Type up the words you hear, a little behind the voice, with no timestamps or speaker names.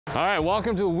All right,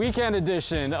 welcome to the weekend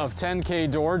edition of 10K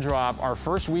door drop, our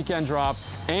first weekend drop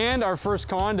and our first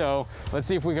condo. Let's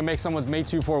see if we can make someone's May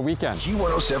 2-4 weekend.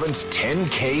 Q107's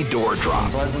 10K door drop.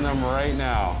 I'm buzzing them right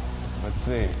now. Let's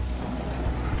see.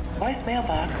 Voicemail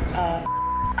box.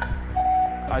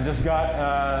 I just got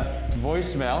a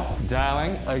voicemail.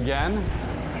 Dialing again.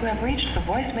 You have reached the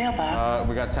voicemail box.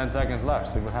 We got 10 seconds left.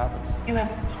 See what happens. You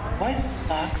have voice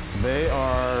box. They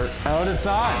are out of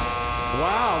time.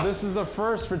 Wow, this is a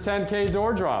first for 10K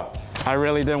door drop. I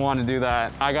really didn't want to do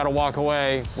that. I got to walk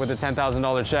away with a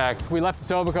 $10,000 check. We left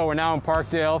Etobicoke. We're now in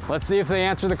Parkdale. Let's see if they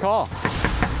answer the call.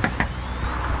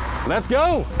 Let's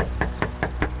go.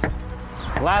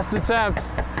 Last attempt.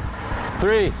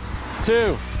 3,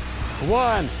 2,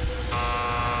 1.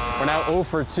 We're now 0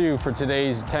 for 2 for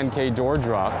today's 10K door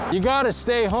drop. You gotta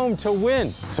stay home to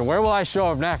win. So where will I show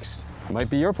up next? It might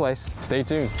be your place. Stay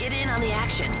tuned. Get in on the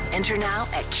action. Enter now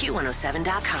at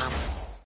Q107.com.